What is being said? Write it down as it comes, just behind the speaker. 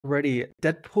Ready.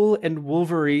 Deadpool and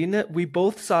Wolverine. We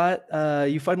both saw it.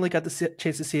 You finally got the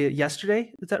chance to see it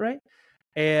yesterday. Is that right?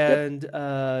 Yep. And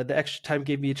the extra time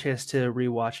gave me a chance to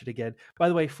rewatch it again. By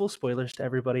the way, full spoilers to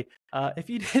everybody. If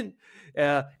you didn't,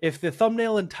 if the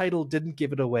thumbnail and title didn't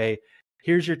give it away,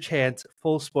 here's your chance.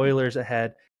 Full spoilers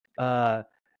ahead.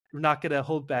 We're not gonna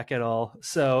hold back at all.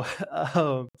 So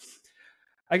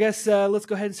I guess let's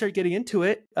go ahead and start getting into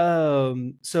it.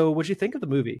 So what'd you think of the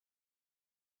movie?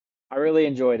 I really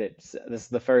enjoyed it. This is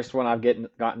the first one I've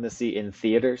gotten to see in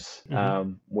theaters,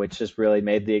 Mm-hmm. which just really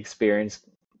made the experience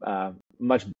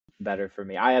much better for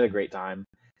me. I had a great time.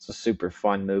 It's a super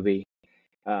fun movie.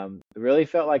 It really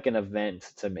felt like an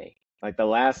event to me. Like the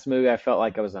last movie I felt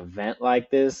like it was an event like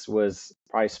this was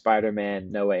probably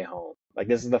Spider-Man No Way Home. Like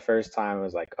this is the first time I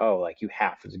was like, oh, like you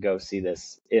have to go see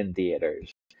this in theaters.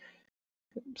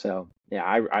 So yeah,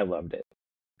 I loved it.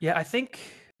 Yeah, I think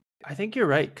you're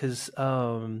right because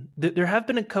there have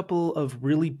been a couple of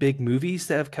really big movies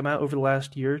that have come out over the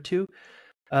last year or two.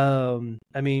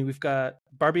 I mean, we've got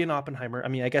Barbie and Oppenheimer. I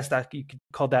mean, I guess that you could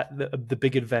call that the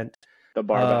big event. The Um,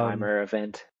 Barbenheimer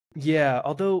event. yeah,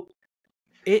 although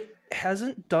it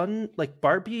hasn't done like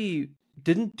Barbie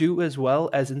didn't do as well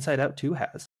as Inside Out 2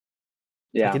 has. Like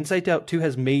Yeah. Inside Out 2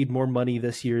 has made more money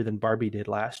this year than Barbie did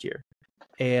last year.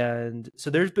 And so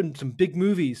there's been some big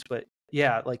movies, but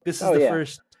yeah, like this is Oh the yeah.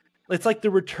 first. It's like the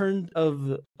return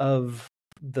of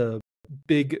the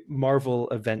big Marvel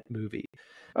event movie,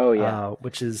 Oh yeah.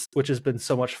 which has been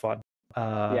so much fun.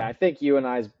 Yeah, I think you and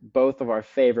I's both of our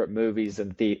favorite movies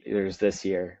in theaters this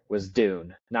year was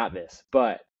Dune. Not this,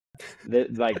 but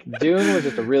like Dune was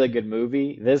just a really good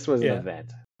movie. This was an Yeah, event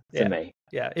to yeah, me.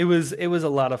 yeah. It was a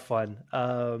lot of fun.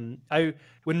 I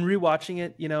when rewatching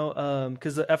it,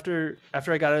 because after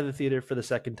I got out of the theater for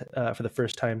the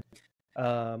first time,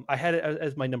 I had it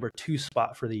as my number 2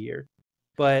 spot for the year.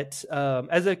 But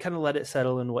as I kind of let it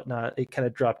settle and whatnot, it kind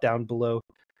of dropped down below.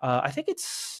 I think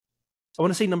I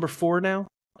want to say number 4 now.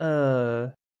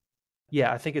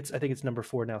 Yeah, I think it's number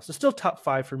 4 now. So still top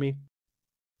 5 for me.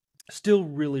 Still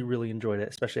really really enjoyed it,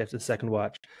 especially after the second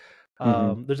watch.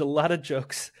 Hmm. There's a lot of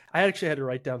jokes. I actually had to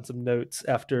write down some notes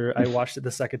after I watched it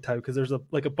the second time because there's a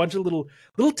bunch of little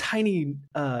tiny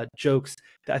jokes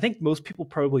that I think most people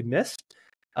probably missed.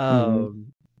 Hmm.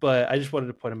 But I just wanted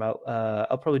to point them out.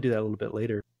 I'll probably do that a little bit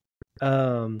later.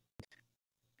 Um,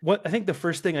 what I think the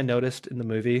first thing I noticed in the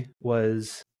movie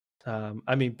was,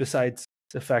 I mean, besides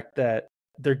the fact that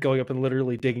they're going up and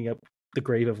literally digging up the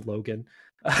grave of Logan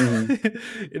Hmm.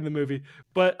 in the movie,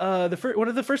 but one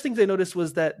of the first things I noticed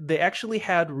was that they actually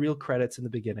had real credits in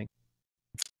the beginning.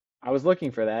 I was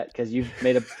looking for that because you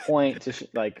made a point to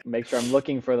like make sure I'm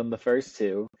looking for them the first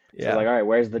two. So I was Yeah, like, all right,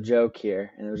 where's the joke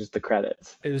here? And it was just the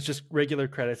credits. it was just regular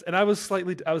credits, and I was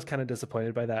kind of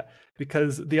disappointed by that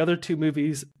because the other two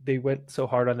movies they went so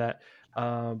hard on that.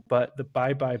 But the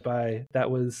Bye Bye Bye,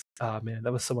 that was, oh man,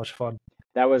 that was so much fun.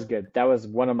 That was good. That was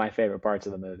one of my favorite parts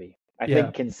of the movie. I Yeah,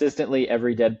 think consistently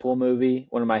every Deadpool movie,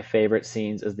 one of my favorite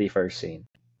scenes is the first scene.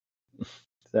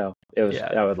 So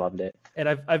yeah. I would loved it. And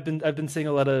I've been seeing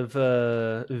a lot of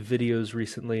videos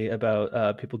recently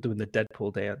about people doing the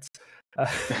Deadpool dance.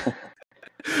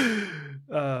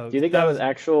 Uh, Do you think that that was was,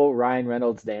 actual Ryan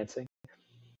Reynolds dancing?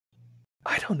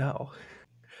 I don't know.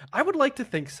 I would like to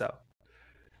think so.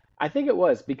 I think it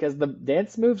was because the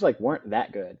dance moves like weren't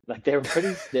that good. Like they were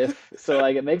pretty stiff. So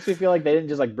like it makes me feel like they didn't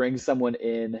just like bring someone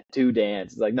in to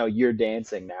dance. It's like, no, you're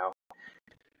dancing now.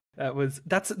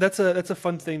 That's a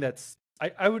fun thing.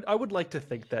 I would like to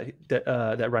think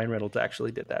that Ryan Reynolds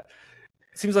actually did that.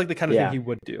 Seems like the kind of thing Yeah. he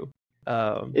would do.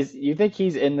 Um, Is you think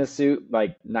he's in the suit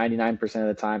like 99% of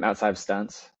the time outside of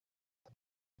stunts?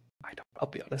 I don't. I'll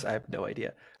be honest. I have no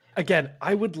idea. Again,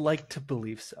 I would like to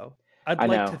believe so. I'd I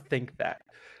like to know. think that.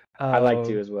 I like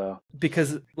to Um, as well.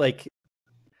 because like,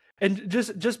 and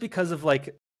just because of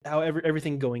like how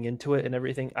everything going into it and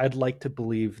everything, I'd like to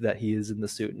believe that he is in the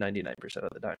suit 99% of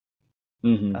the time.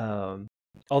 Hmm. Um,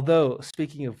 although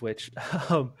speaking of which,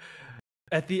 um,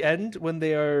 at the end when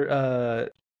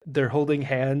they're holding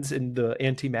hands and the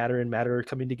antimatter and matter are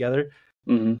coming together,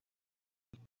 Hmm.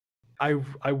 I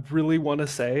really want to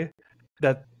say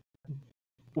that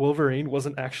Wolverine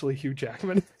wasn't actually Hugh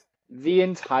Jackman. The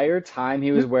entire time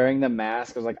he was wearing the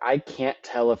mask, I was like, I can't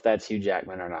tell if that's Hugh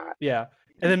Jackman or not. Yeah.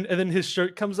 And then his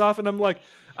shirt comes off and I'm like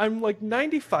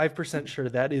 95% sure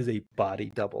that is a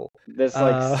body double. This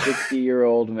like Uh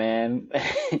 60-year-old man.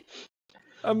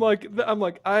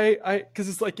 I because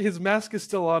it's like his mask is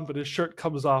still on but his shirt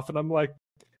comes off and I'm like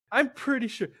I'm pretty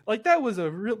sure like that was a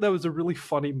really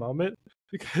funny moment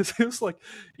because it was like,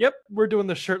 yep, we're doing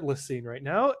the shirtless scene right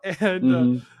now, and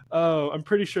Hmm. Oh, I'm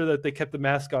pretty sure that they kept the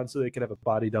mask on so they could have a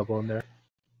body double in there.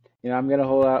 I'm gonna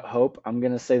hold out hope. I'm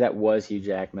gonna say that was Hugh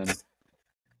Jackman.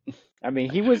 I mean,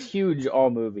 he was huge all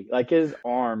movie. Like his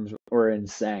arms were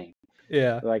insane.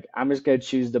 Yeah, Like I'm just gonna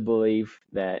choose to believe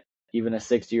that even a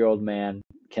 60-year-old man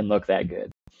can look that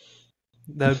good.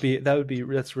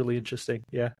 that's really interesting.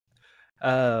 Yeah.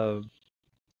 Um,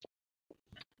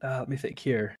 let me think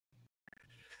here.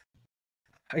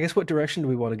 I guess what direction do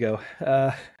we want to go?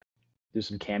 Do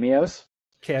some cameos.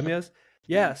 Cameos.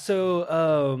 Yeah.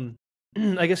 So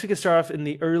I guess we could start off in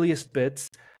the earliest bits.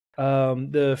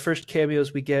 The first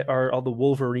cameos we get are all the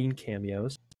Wolverine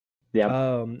cameos.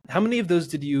 Yeah. How many of those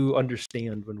did you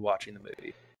understand when watching the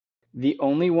movie? The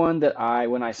only one that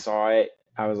when I saw it,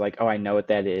 I was like, oh, I know what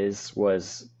that is,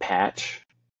 was Patch.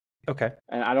 Okay.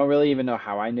 And I don't really even know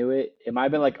how I knew it. It might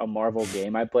have been like a Marvel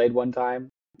game I played one time.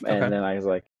 And Okay. then I was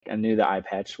like, I knew the eye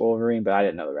patch Wolverine, but I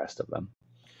didn't know the rest of them.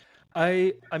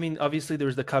 I mean, obviously there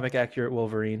was the comic accurate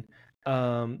Wolverine.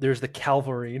 There's the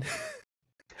Calverine.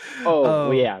 Oh,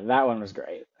 well, yeah, that one was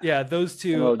great. Yeah, those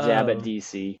two. A little jab at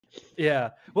DC.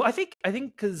 Yeah. Well, I think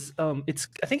because it's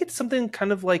something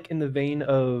kind of like in the vein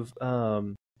of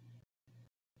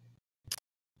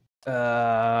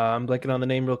I'm blanking on the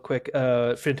name real quick.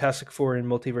 Fantastic Four and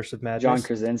Multiverse of Madness. John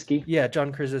Krasinski. Yeah,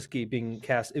 John Krasinski being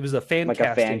cast. It was a fan like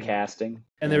casting. a fan casting.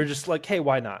 And they were just like, hey,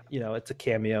 why not? It's a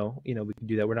cameo. We can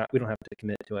do that. We don't have to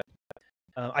commit to it.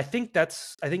 I think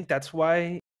that's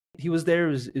why he was there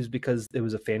is because it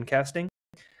was a fan casting.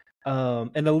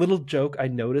 And a little joke I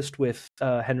noticed with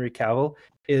Henry Cavill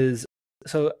is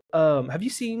so have you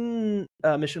seen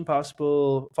Mission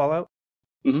Impossible Fallout?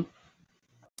 Mm-hmm.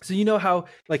 So you know how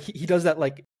like he does that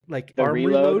like the arm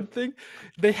reload thing.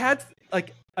 They had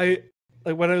like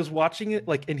when I was watching it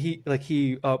and he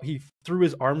threw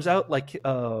his arms out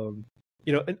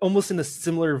almost in a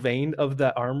similar vein of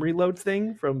that arm reload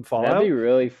thing from Fallout. That'd be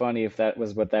really funny if that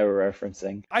was what they were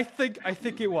referencing. I think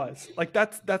it was like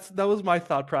that was my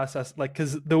thought process. Like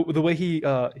because the way he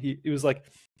was like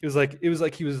he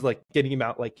was like getting him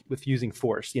out like with using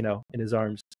force, in his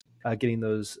arms, getting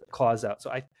those claws out.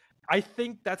 So I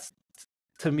think that's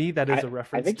to me that is a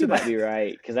reference. I think to you might be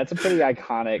right because that's a pretty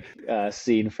iconic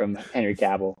scene from Henry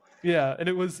Cavill. Yeah, and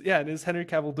it was Henry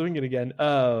Cavill doing it again.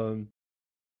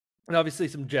 And obviously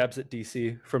some jabs at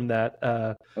DC from that.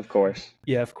 Of course.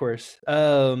 Yeah, of course.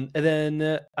 And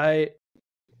then I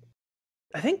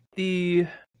think the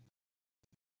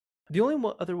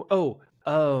only other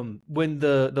when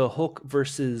the Hulk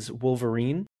versus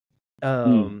Wolverine,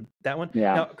 that one.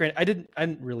 Yeah. Now, granted, I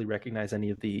didn't really recognize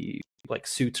any of the like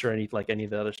suits or any of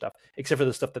the other stuff except for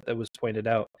the stuff that was pointed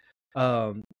out.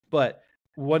 But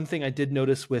one thing I did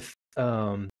notice with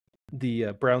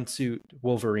the brown suit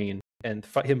Wolverine and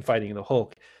him fighting the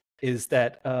Hulk is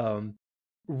that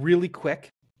really quick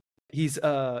he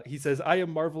says, "I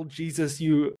am Marvel Jesus,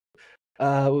 you."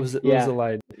 What was it? What was the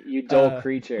line? You dull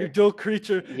creature. You dull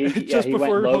creature. Just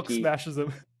before Hulk smashes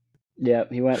him.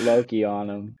 Yep, he went Loki on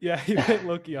him. Yeah, he went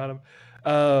Loki on him.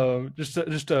 Just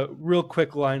a real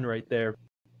quick line right there.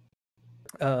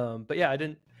 But yeah, I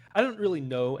don't really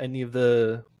know any of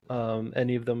them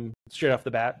straight off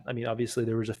the bat. I mean, obviously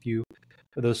there was a few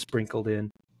of those sprinkled in.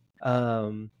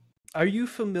 Are you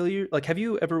familiar? Like, have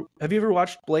you ever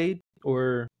watched Blade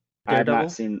or Daredevil? I've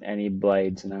not seen any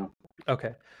Blades, no.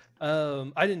 Okay.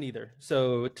 I didn't either.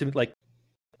 So to like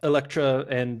Elektra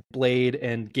and Blade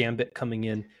and Gambit coming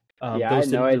in. I had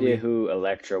no idea who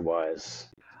Elektra was.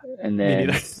 And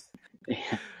then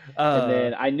and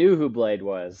then I knew who Blade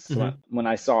was when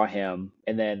I saw him.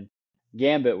 And then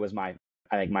Gambit was my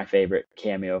favorite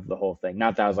cameo of the whole thing.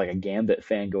 Not that I was like a Gambit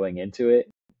fan going into it,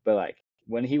 but like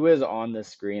when he was on the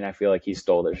screen, I feel like he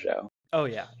stole the show. Oh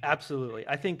yeah, absolutely.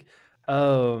 I think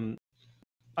I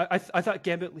thought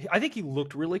Gambit. I think he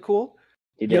looked really cool.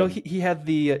 He did. He had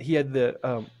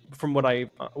the from what I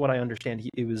understand,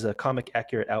 it was a comic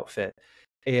accurate outfit,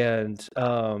 and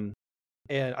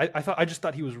I just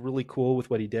thought he was really cool with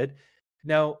what he did.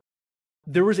 Now,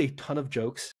 there was a ton of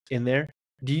jokes in there.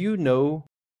 Do you know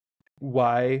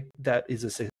why that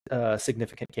is a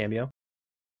significant cameo?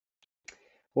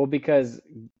 Well, because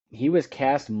he was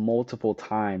cast multiple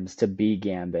times to be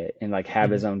Gambit and like have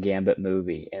his own Gambit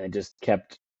movie, and it just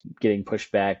kept getting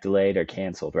pushed back, delayed, or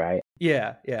canceled, right?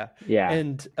 Yeah.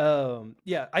 And I didn't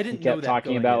know that. He kept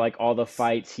talking about like all the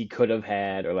fights he could have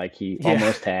had, or like he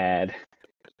almost had.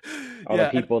 All the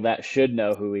people that should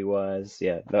know who he was.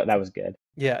 Yeah, that was good.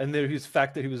 Yeah, and there was the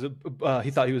fact that he was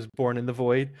he thought he was born in the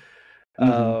void.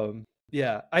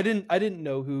 Yeah, I didn't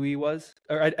know who he was,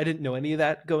 or I didn't know any of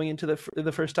that going into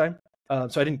the first time.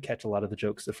 So I didn't catch a lot of the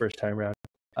jokes the first time around.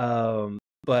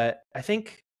 But I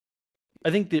think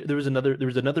I think there was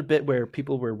another bit where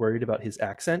people were worried about his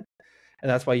accent, and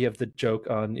that's why you have the joke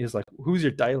on is like, "Who's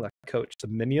your dialect coach? The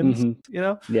Minions?" Hmm. You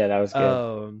know. Yeah, that was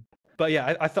good. But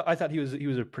yeah, I thought he was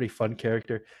a pretty fun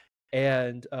character,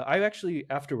 and I actually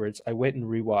afterwards I went and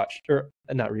rewatched, or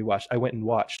not rewatched, I went and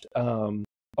watched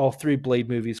all three Blade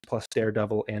movies plus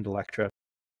Daredevil and Elektra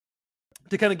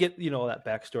to kind of get that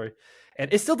backstory,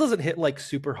 and it still doesn't hit like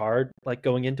super hard like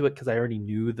going into it because I already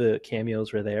knew the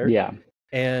cameos were there, Yeah.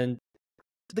 and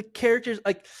the characters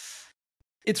like.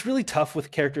 It's really tough with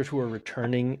characters who are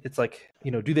returning. It's like,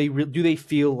 do they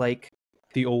feel like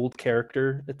the old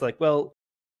character? It's like, well,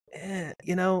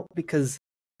 because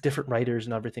different writers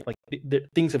and everything, like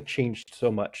things have changed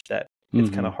so much that it's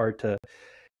kind of hard to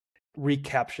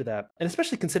recapture that. And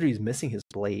especially considering he's missing his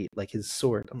blade, like his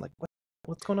sword. I'm like,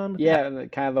 what's going on with that? Yeah,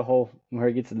 kind of the whole where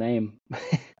he gets the name.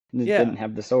 Just Yeah. didn't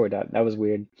have the sword. That was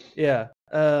weird. Yeah.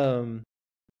 So,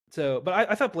 but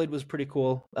I thought Blade was pretty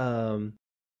cool.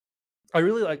 I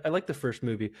like the first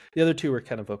movie. The other two were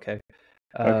kind of okay.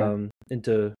 Okay.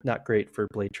 Into not great for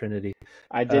Blade Trinity.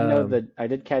 I did know that I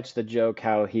did catch the joke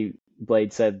how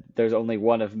Blade said, "There's only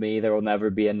one of me. There will never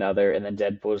be another." And then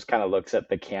Deadpool just kind of looks at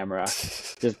the camera,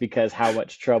 just because how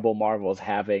much trouble Marvel's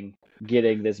having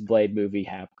getting this Blade movie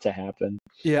to happen.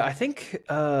 Yeah, I think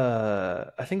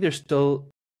there's still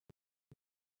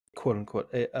quote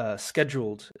unquote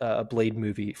scheduled a Blade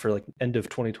movie for like end of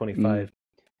 2025.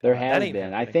 There That has ain't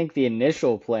been. I happening. think the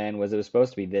initial plan was it was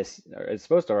supposed to be this, or it's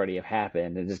supposed to already have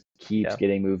happened. It just keeps Yeah.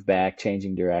 getting moved back,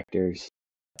 changing directors.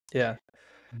 Yeah.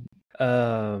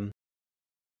 And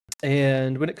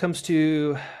when it comes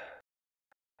to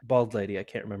bald lady, I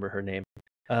can't remember her name.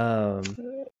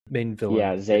 Main villain.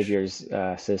 Yeah, Xavier's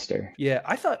sister. Yeah,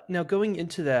 I thought now going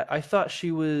into that, I thought she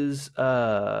was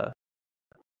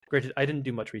granted, I didn't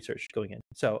do much research going in.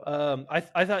 So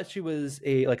I thought she was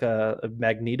a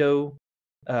Magneto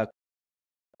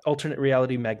alternate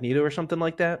reality Magneto or something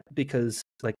like that, because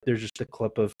like there's just a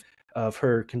clip of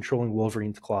her controlling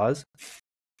Wolverine's claws.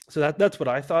 So that's what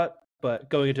I thought.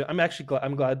 But going into,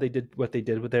 I'm glad they did what they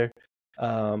did with her.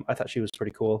 I thought she was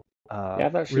pretty cool. Yeah, I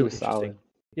thought she really was interesting. solid.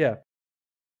 Yeah.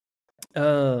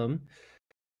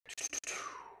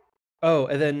 Oh,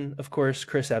 and then of course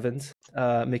Chris Evans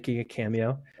making a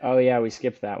cameo. Oh yeah, we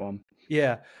skipped that one.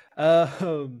 Yeah.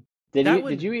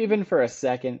 Did you even for a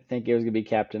second think it was gonna be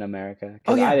Captain America?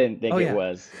 Because yeah. I didn't think Oh, it yeah.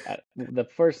 was. The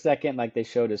first second, like they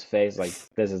showed his face, like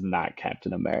this is not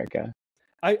Captain America.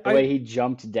 The way he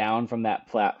jumped down from that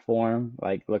platform,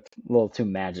 like looked a little too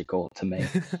magical to me.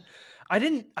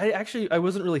 I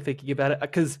wasn't really thinking about it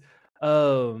because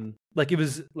like it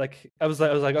was like I was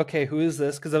like okay, who is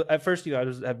this? Because at first I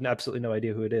have absolutely no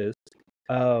idea who it is.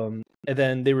 And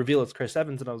then they reveal it's Chris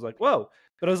Evans, and I was like, whoa!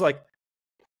 But I was like,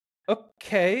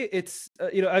 okay, it's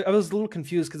I was a little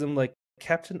confused because I'm like,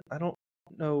 Captain. I don't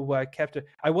know why Captain.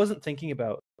 I wasn't thinking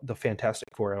about the Fantastic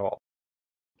Four at all.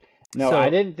 No, I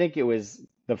didn't think it was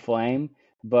the Flame,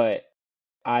 but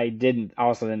I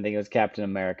also didn't think it was Captain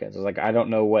America. So I was like, I don't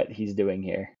know what he's doing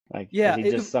here. Like, yeah, is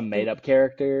he just some made up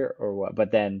character or what?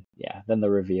 But then, then the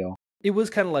reveal. It was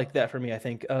kind of like that for me. I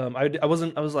think I was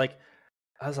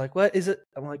like, what is it?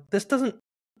 I'm like, this doesn't.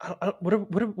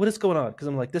 What is going on? Because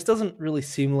I'm like, this doesn't really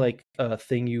seem like a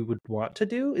thing you would want to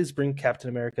do. Is bring Captain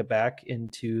America back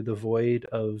into the void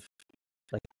of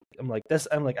like. I'm like this.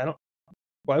 I'm like, I don't.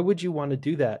 Why would you want to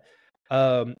do that?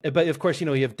 But of course,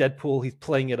 you have Deadpool. He's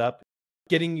playing it up,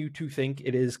 getting you to think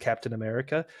it is Captain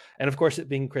America, and of course, it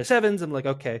being Chris Evans. I'm like,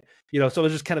 okay, so I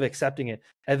was just kind of accepting it.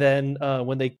 And then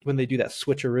when they do that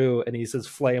switcheroo and he says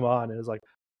 "flame on," and it's like,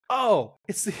 oh,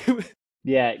 it's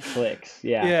Yeah, it clicks.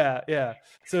 Yeah. yeah.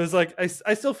 So it's like I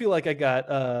still feel like I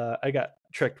got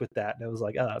tricked with that, and I was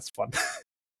like, oh, that's fun.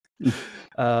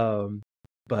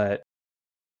 But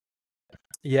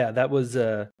yeah, that was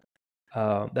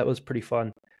pretty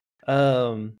fun.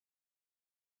 I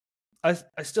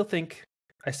still think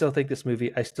this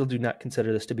movie. I still do not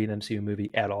consider this to be an MCU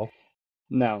movie at all.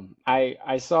 No,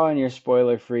 I saw in your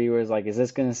spoiler free where it's like, is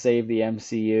this gonna save the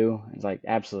MCU? It's like,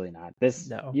 absolutely not.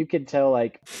 No. You could tell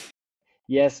like,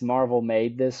 yes, Marvel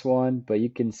made this one, but you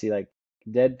can see like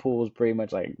Deadpool was pretty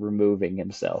much like removing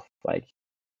himself. Like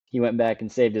he went back and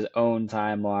saved his own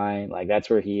timeline. Like that's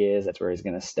where he is. That's where he's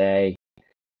gonna stay.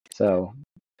 So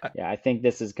yeah, I think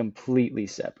this is completely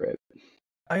separate.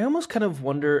 I almost kind of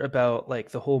wonder about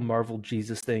like the whole Marvel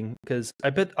Jesus thing, because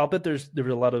I'll bet there were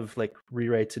a lot of like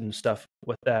rewrites and stuff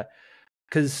with that,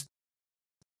 because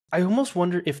I almost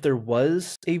wonder if there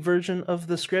was a version of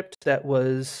the script that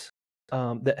was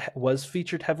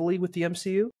featured heavily with the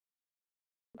MCU.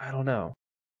 I don't know.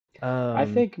 I Um,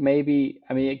 think maybe,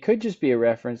 I mean, it could just be a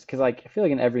reference because, like, I feel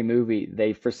like in every movie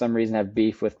they, for some reason, have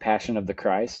beef with Passion of the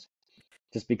Christ,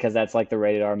 just because that's like the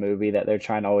rated R movie that they're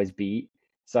trying to always beat.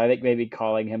 So I think maybe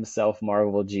calling himself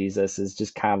Marvel Jesus is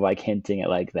just kind of like hinting at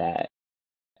like that.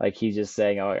 Like he's just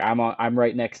saying, "Oh, I'm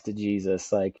right next to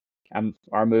Jesus. Like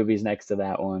our movie's next to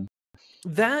that one."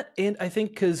 that and I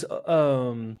think because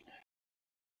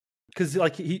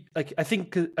like he like I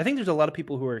think there's a lot of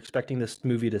people who are expecting this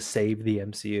movie to save the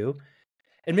MCU,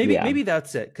 and Yeah. maybe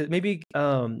that's it. Because maybe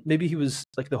he was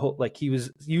like the whole like he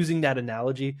was using that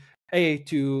analogy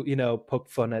to poke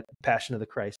fun at Passion of the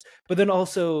Christ, but then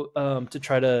also to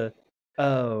try to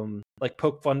like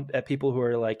poke fun at people who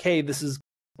are like, hey, this is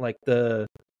like the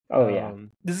Oh yeah.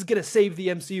 this is gonna save the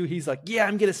MCU. He's like, yeah,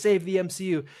 I'm gonna save the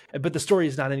MCU, but the story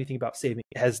is not anything about saving.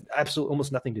 It has absolutely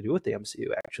almost nothing to do with the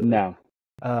MCU actually. No,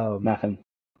 Um, nothing.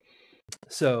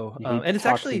 so He and it's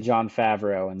talks to actually Jon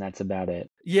Favreau, and that's about it.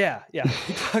 yeah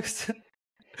he talks.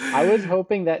 I was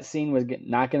hoping that scene was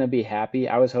not going to be happy.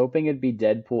 I was hoping it'd be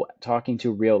Deadpool talking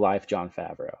to real life Jon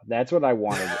Favreau. That's what I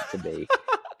wanted it to be.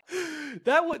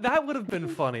 That would have been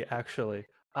funny actually.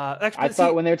 I Actually, thought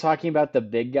see, when they were talking about the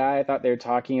big guy, I thought they were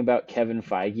talking about Kevin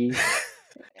Feige.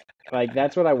 Like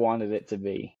that's what I wanted it to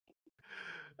be.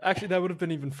 actually that would have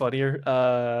been even funnier.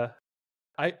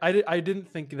 I didn't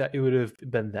think that it would have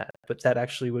been that, but that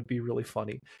actually would be really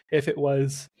funny if it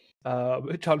was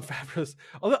John Favreau's.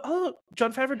 Although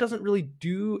John Favreau doesn't really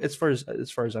do as far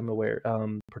as I'm aware,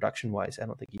 production wise, I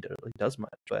don't think he really does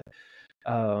much. But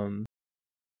um,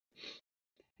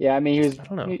 Yeah, I mean, I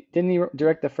don't know. didn't he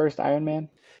direct the first Iron Man?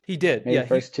 He did, Maybe yeah. the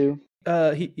first two?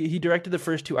 He directed the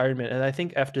first two Iron Man, and I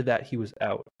think after that he was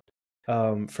out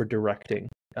for directing.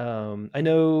 I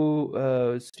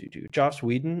know Joss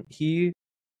Whedon. He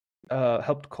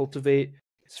helped cultivate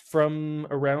from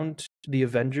around the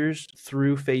Avengers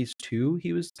through Phase 2.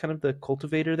 He was kind of the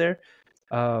cultivator there,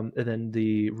 and then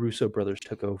the Russo brothers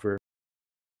took over.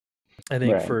 I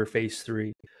think Right. for Phase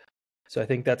 3. So I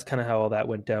think that's kind of how all that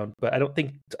went down. But I don't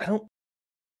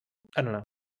know.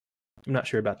 I'm not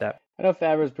sure about that. I know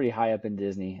Favreau's pretty high up in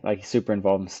Disney, like he's super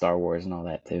involved in Star Wars and all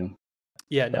that too.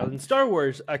 Yeah, no. So In Star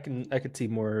Wars, I could see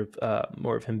more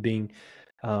of him being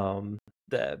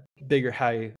the bigger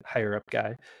higher up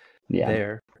guy yeah.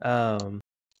 there.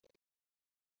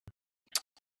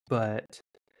 But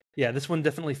yeah, this one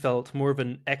definitely felt more of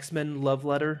an X-Men love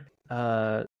letter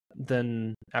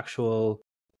than actual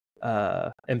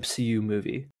MCU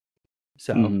movie.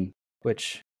 So, hmm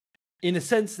which in a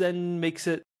sense then makes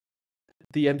it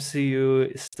the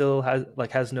MCU still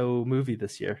has no movie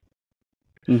this year.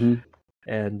 hmm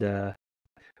And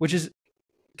which is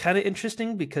kind of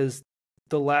interesting because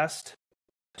the last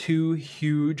two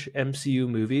huge MCU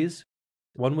movies,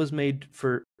 one was made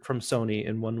from Sony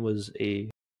and one was a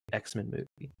X-Men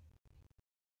movie.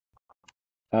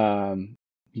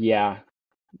 Yeah.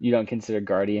 You don't consider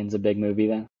Guardians a big movie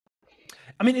then?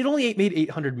 I mean, it only made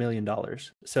 $800 million,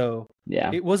 so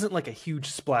Yeah. it wasn't like a huge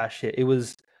splash hit. It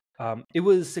was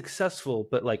successful,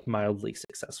 but like mildly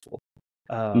successful.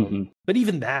 hmm But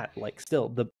even that, like, still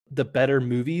the better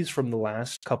movies from the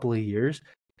last couple of years,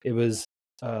 it was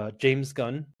James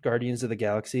Gunn, Guardians of the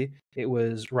Galaxy. It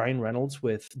was Ryan Reynolds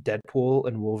with Deadpool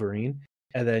and Wolverine,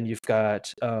 and then you've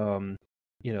got No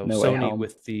Way Sony Home.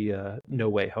 with the No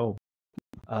Way Home.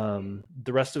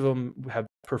 The rest of them have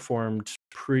performed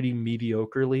pretty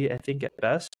mediocrely, I think, at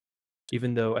best.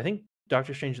 Even though I think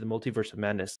Doctor Strange: The Multiverse of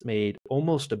Madness made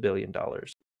almost $1 billion.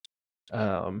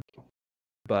 Um,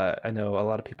 but I know a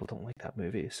lot of people don't like that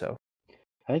movie, so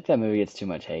I think that movie gets too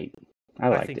much hate. I I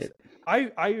liked think so.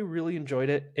 it. I really enjoyed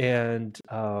it, and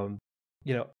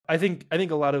I think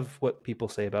a lot of what people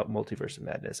say about Multiverse of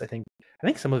Madness, I think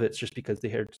some of it's just because they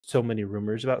heard so many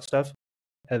rumors about stuff,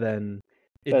 and then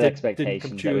it Those didn't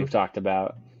come expectations that true. we've talked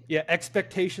about. Yeah,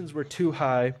 expectations were too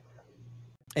high,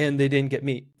 and they didn't get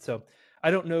meet. So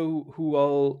I don't know who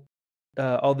all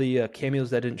the cameos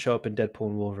that didn't show up in Deadpool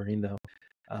and Wolverine though,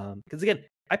 because again,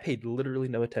 I paid literally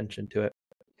no attention to it.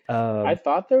 I Um,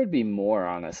 thought there would be more,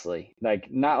 honestly.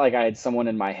 Like, not like I had someone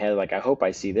in my head, like, I hope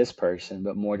I see this person,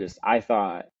 but more just, I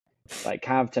thought, like,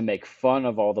 kind of to make fun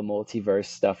of all the multiverse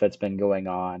stuff that's been going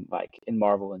on, like, in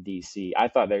Marvel and DC. I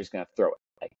thought they were just going to throw,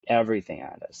 like, everything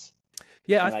at us.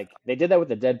 yeah, And, like, they did that with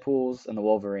the Deadpools and the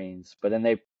Wolverines, but then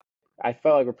I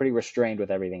felt like we're pretty restrained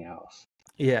with everything else.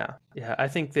 yeah, they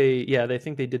think they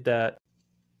did that.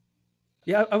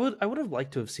 Yeah, I would have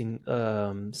liked to have seen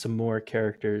some more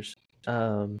characters,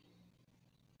 um,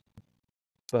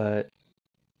 but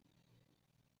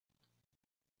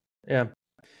yeah.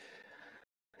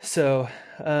 So,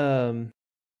 um,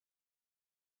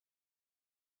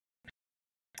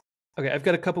 Okay, I've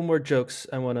got a couple more jokes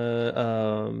I want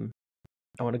to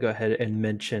go ahead and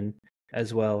mention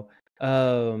as well.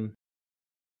 So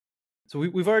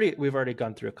we've already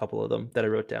gone through a couple of them that I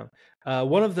wrote down.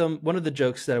 One of the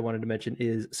jokes that I wanted to mention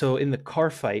is, so in the car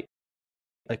fight,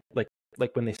 like like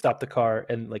like when they stop the car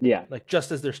and Yeah. like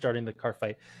just as they're starting the car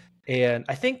fight, and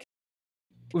I think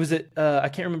was it I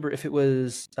can't remember if it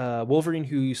was Wolverine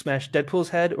who smashed Deadpool's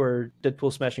head or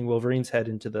Deadpool smashing Wolverine's head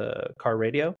into the car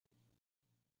radio.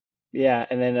 Yeah,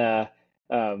 and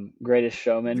then Greatest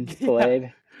Showman Yeah,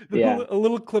 played. Yeah, a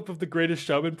little clip of The Greatest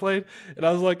Showman played, and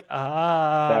I was like,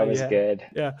 that was yeah, good.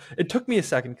 yeah. It took me a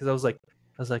second because I was like,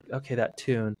 okay, that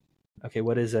tune, okay,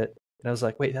 what is it? And I was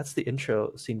like, wait, that's the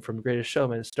intro scene from Greatest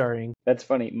Showman starring That's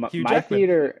funny. My, Hugh my Jackman.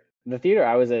 theater, the theater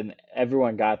I was in,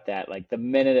 everyone got that. Like the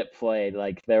minute it played,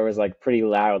 like there was like pretty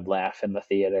loud laugh in the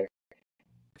theater.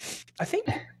 I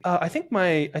think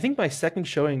my second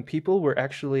showing, people were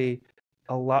actually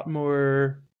a lot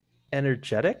more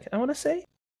energetic, I want to say,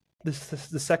 this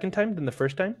the second time than the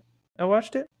first time I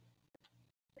watched it.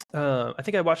 I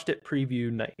think I watched it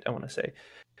preview night, I want to say,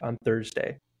 on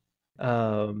Thursday.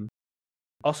 Um,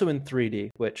 Also in 3D,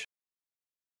 which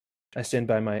I stand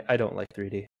by my, I don't like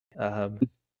 3D.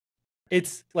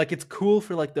 It's cool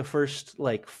for like the first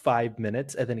like 5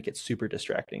 minutes, and then it gets super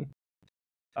distracting.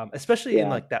 Especially in Yeah,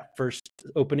 like that first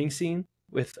opening scene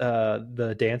with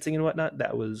the dancing and whatnot.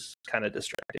 That was kind of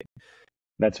distracting.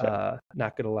 that's fair.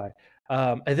 Not gonna lie.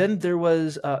 And then there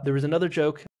was another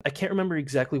joke. I can't remember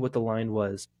exactly what the line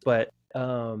was, but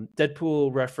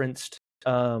Deadpool referenced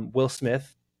Will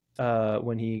Smith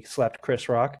when he slapped Chris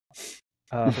Rock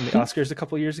from the Oscars a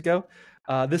couple years ago.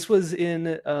 This was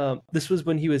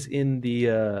when he was in the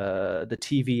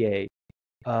TVA.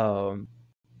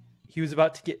 He was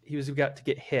about to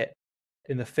get hit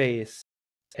in the face,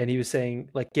 and he was saying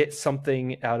like, get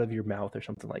something out of your mouth or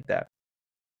something like that.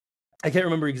 I can't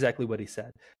remember exactly what he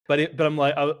said, but I'm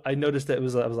like, I noticed that I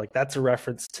was like, that's a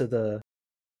reference to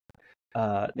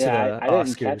Yeah, the I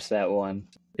didn't catch Oscars. that one.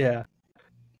 Yeah.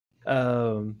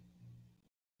 Um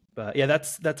but yeah,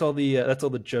 that's all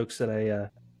the jokes that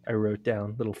I wrote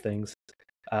down, little things.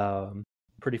 Um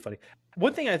Pretty funny.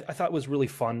 One thing I thought was really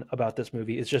fun about this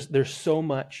movie is just there's so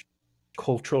much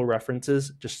cultural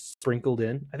references just sprinkled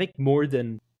in. I think more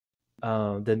than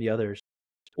the others,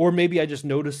 or maybe I just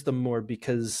noticed them more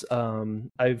because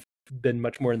I've been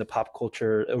much more in the pop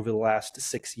culture over the last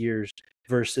 6 years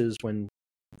versus when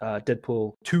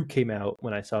Deadpool 2 came out.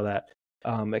 When I saw that,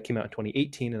 it came out in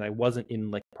 2018, and I wasn't in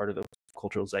like part of the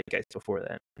cultural zeitgeist before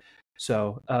then.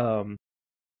 So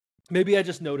maybe I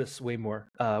just noticed way more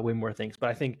things. But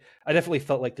I think I definitely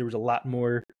felt like there was a lot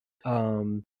more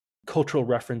um, cultural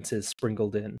references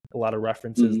sprinkled in. A lot of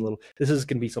references. Mhm. This is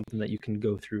going to be something that you can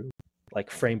go through like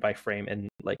frame by frame and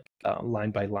like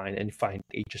line by line and find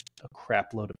just a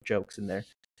crap load of jokes in there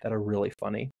that are really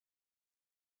funny.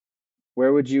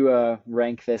 Where would you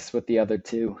rank this with the other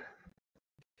two?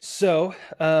 So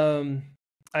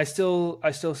I still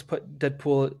put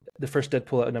Deadpool, the first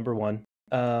Deadpool, at number one.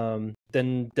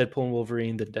 Then Deadpool and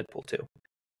Wolverine, then Deadpool 2.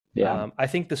 Yeah. I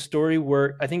think the story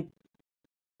work. I think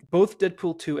both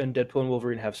Deadpool 2 and Deadpool and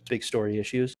Wolverine have big story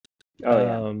issues. Oh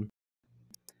yeah. Um,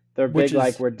 They're which big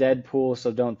like is we're Deadpool,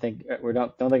 so don't think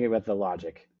about the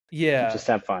logic. Yeah. Just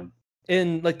have fun.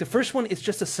 And like the first one,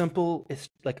 it's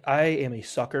like I am a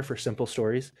sucker for simple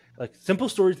stories, like simple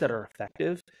stories that are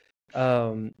effective.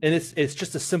 And it's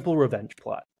just a simple revenge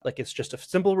plot. Like it's just a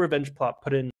simple revenge plot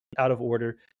put in out of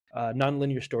order,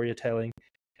 non-linear storytelling,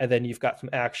 and then you've got some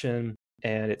action,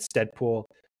 and it's Deadpool,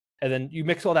 and then you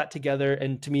mix all that together,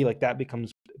 and to me, like that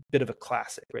becomes a bit of a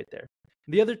classic right there.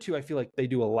 The other two, I feel like they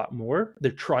do a lot more.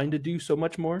 They're trying to do so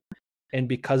much more, and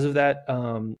because of that,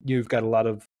 you've got a lot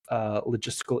of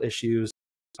logistical issues.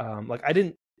 Like I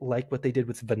didn't like what they did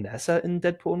with Vanessa in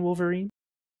Deadpool and Wolverine.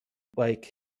 Like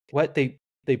what they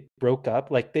broke up.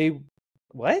 Like they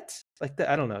what? Like that?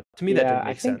 I don't know. To me, that Yeah, didn't I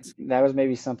make think sense. that was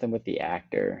maybe something with the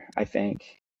actor.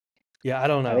 Yeah, I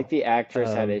don't I think know. the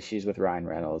actress had Um, issues with Ryan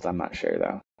Reynolds. I'm not sure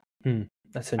though. that's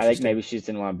I think interesting. maybe she just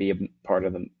didn't want to be a part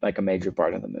of the like a major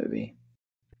part of the movie.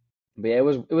 But yeah, it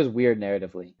was weird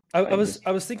narratively. Like just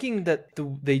I was thinking that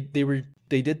they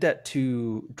did that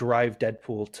to drive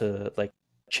Deadpool to like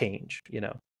change. You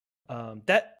know,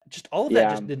 that just all of that yeah,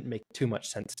 just didn't make too much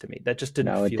sense to me. That just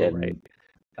didn't no, it feel right. didn't.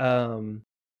 Um,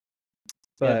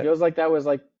 Yeah, it but feels like that was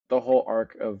like the whole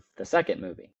arc of the second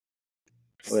movie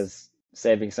was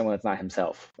saving someone that's not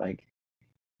himself.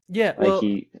 yeah, Like well,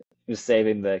 he was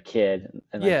saving the kid,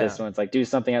 and like this yeah, one's like do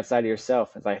something outside of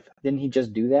yourself. It's like didn't he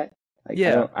just do that? Like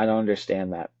yeah. I don't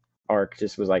understand that arc.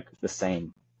 Just was like the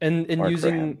same. and work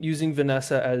for him. using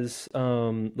Vanessa as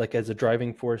like as a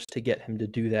driving force to get him to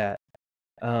do that.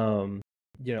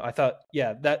 I thought,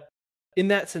 yeah, that in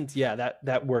that sense, yeah,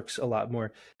 that works a lot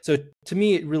more. So to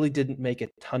me, it really didn't make a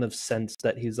ton of sense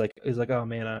that he's like, oh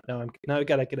man, now I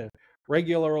gotta get a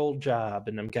regular old job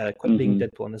and I'm gotta quit being Mm-hmm.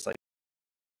 Deadpool. And it's like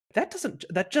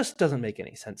that just doesn't make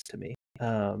any sense to me.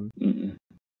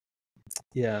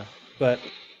 Yeah, but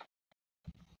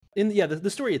the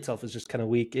story itself is just kind of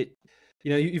weak.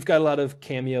 You've got a lot of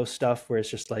cameo stuff where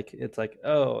it's like,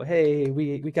 oh hey,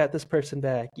 we got this person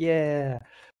back, yeah,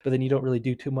 but then you don't really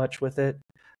do too much with it.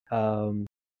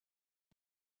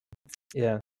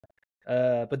 Yeah,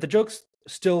 but the joke's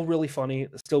still really funny.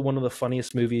 It's still one of the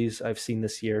funniest movies I've seen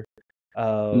this year.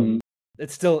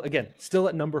 It's still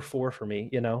at number 4 for me.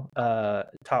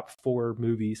 Top 4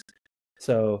 movies.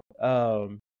 So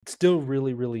still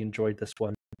really really enjoyed this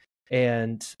one.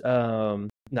 And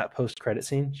not post credit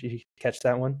scene. Did you catch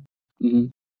that one? Mm-hmm.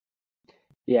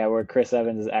 Yeah, where Chris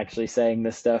Evans is actually saying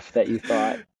the stuff that you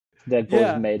thought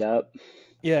Deadpool's made up.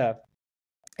 Yeah,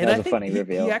 and That was I a think funny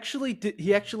reveal.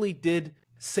 he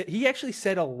actually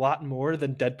said a lot more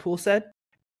than Deadpool said.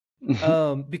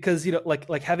 Because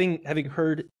like having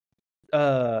heard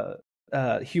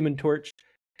Human Torch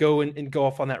go and go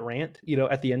off on that rant,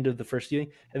 at the end of the first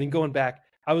viewing, and then going back,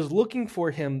 I was looking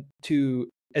for him to,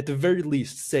 at the very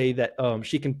least, say that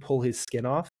she can pull his skin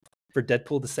off, for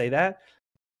Deadpool to say that.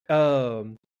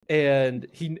 And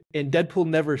Deadpool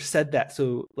never said that,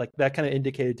 so like that kind of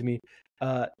indicated to me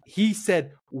he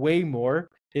said way more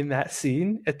in that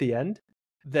scene at the end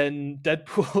than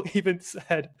Deadpool even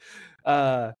said.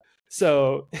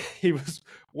 So he was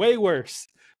way worse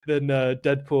than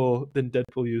Deadpool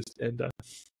used. And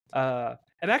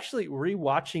actually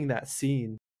rewatching that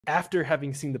scene after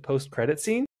having seen the post-credit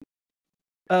scene,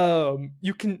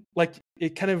 you can, like,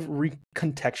 it kind of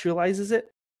recontextualizes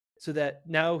it, so that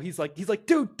now he's like,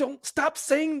 dude, don't stop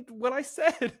saying what I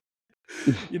said.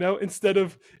 Instead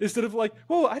of like,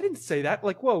 whoa, I didn't say that,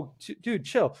 like, whoa, dude,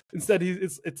 chill. Instead,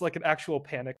 it's like an actual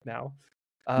panic now.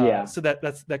 Yeah. So that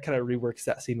kind of reworks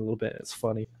that scene a little bit. It's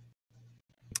funny.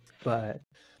 But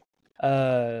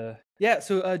yeah,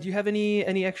 so do you have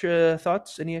any extra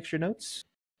thoughts, any extra notes?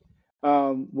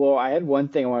 Well, I had one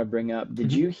thing I want to bring up.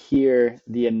 Did you hear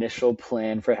the initial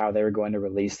plan for how they were going to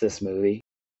release this movie?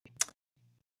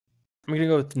 I'm gonna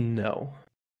go with no.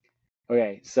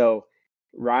 Okay, so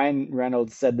Ryan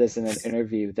Reynolds said this in an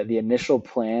interview, that the initial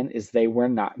plan is they were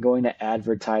not going to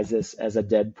advertise this as a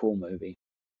Deadpool movie.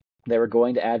 They were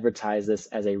going to advertise this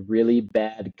as a really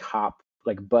bad cop,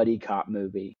 like buddy cop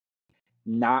movie.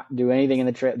 Not do anything in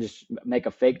the trailer, just make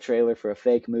a fake trailer for a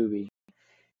fake movie.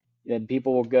 Then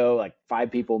people will go, like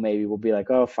 5 people maybe will be like,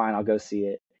 oh, fine, I'll go see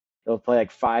it. They'll play like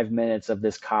 5 minutes of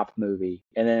this cop movie,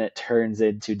 and then it turns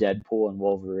into Deadpool and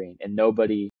Wolverine, and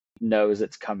nobody knows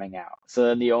it's coming out. So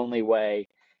then the only way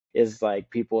is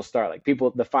like people start, like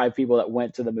the 5 people that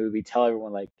went to the movie tell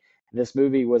everyone like this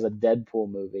movie was a Deadpool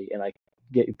movie, and like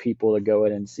get people to go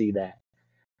in and see that.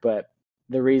 But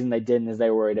the reason they didn't is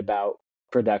they were worried about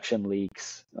production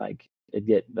leaks, like it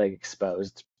get like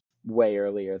exposed way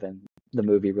earlier than the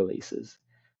movie releases.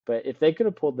 But if they could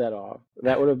have pulled that off,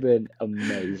 that would have been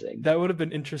amazing. That would have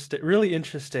been interesting, really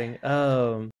interesting.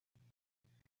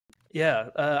 Yeah,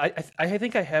 I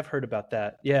think I have heard about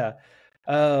that. Yeah,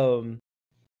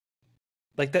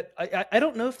 like that. I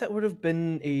don't know if that would have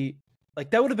been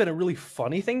a really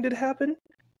funny thing to happen.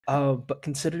 But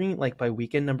considering, like, by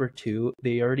weekend number 2,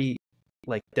 they already,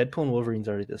 like, Deadpool and Wolverine's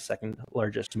already the second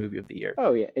largest movie of the year.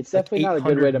 Oh yeah, it's Like, definitely not a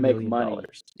good way to make $800 money. million.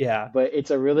 Yeah, But it's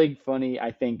a really funny,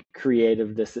 I think,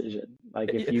 creative decision.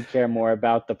 Like if you care more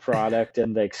about the product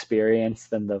and the experience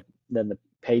than the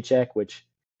paycheck, which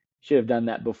should have done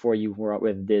that before you were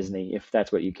with Disney, if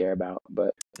that's what you care about.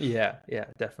 But yeah,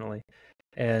 definitely.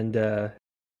 And I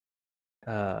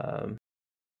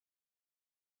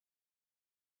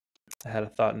had a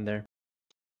thought in there.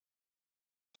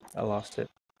 I lost it.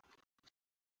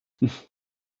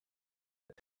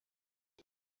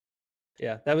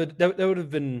 Yeah, that would have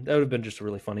been just a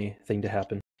really funny thing to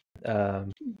happen.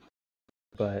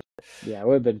 But yeah, it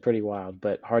would have been pretty wild,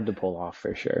 but hard to pull off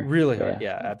for sure. Really hard.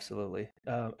 Yeah, absolutely.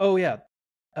 Oh yeah.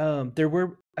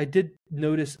 I did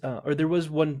notice, or there was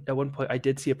one at one point I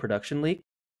did see a production leak.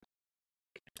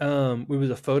 It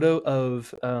was a photo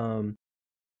of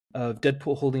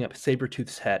Deadpool holding up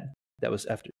Sabretooth's head. That was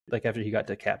after he got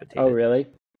decapitated. Oh really?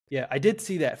 Yeah, I did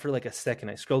see that for like a second.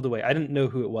 I scrolled away. I didn't know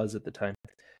who it was at the time.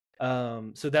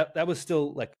 So that was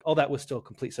still, like, all that was still a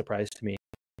complete surprise to me.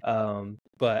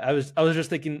 But I was just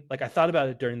thinking, like, I thought about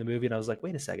it during the movie, and I was like,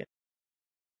 wait a second.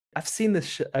 I've seen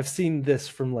this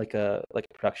from like a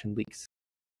production leaks.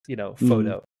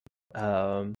 photo.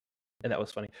 And that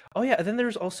was funny. Oh yeah, and then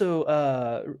there's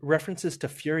also references to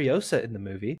Furiosa in the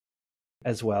movie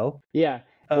as well. Yeah.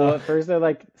 Well, at first they're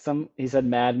like he said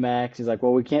Mad Max. He's like,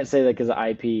 well, we can't say that because of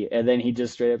IP. And then he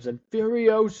just straight up said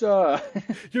Furiosa.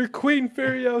 You're Queen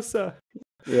Furiosa.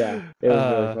 Yeah, it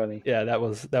was really funny. Yeah, that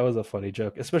was a funny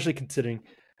joke, especially considering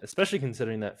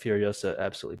that Furiosa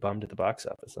absolutely bombed at the box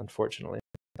office. Unfortunately,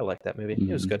 I like that movie.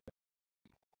 It was good.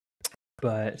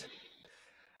 But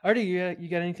Artie, you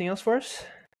got anything else for us?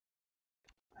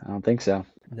 I don't think so.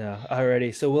 No.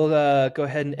 Alrighty. So we'll go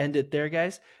ahead and end it there,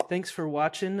 guys. Thanks for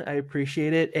watching. I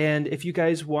appreciate it. And if you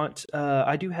guys want,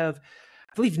 I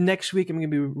believe next week I'm going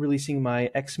to be releasing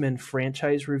my X-Men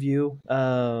franchise review.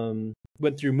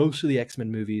 Went through most of the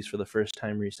X-Men movies for the first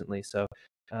time recently. So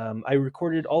I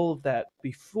recorded all of that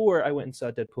before I went and saw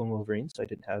Deadpool and Wolverine. So I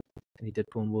didn't have any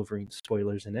Deadpool and Wolverine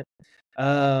spoilers in it.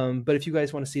 But if you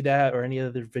guys want to see that or any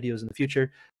other videos in the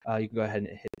future, you can go ahead and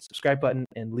hit the subscribe button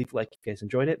and leave a like if you guys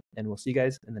enjoyed it. And we'll see you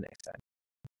guys in the next time.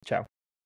 Ciao.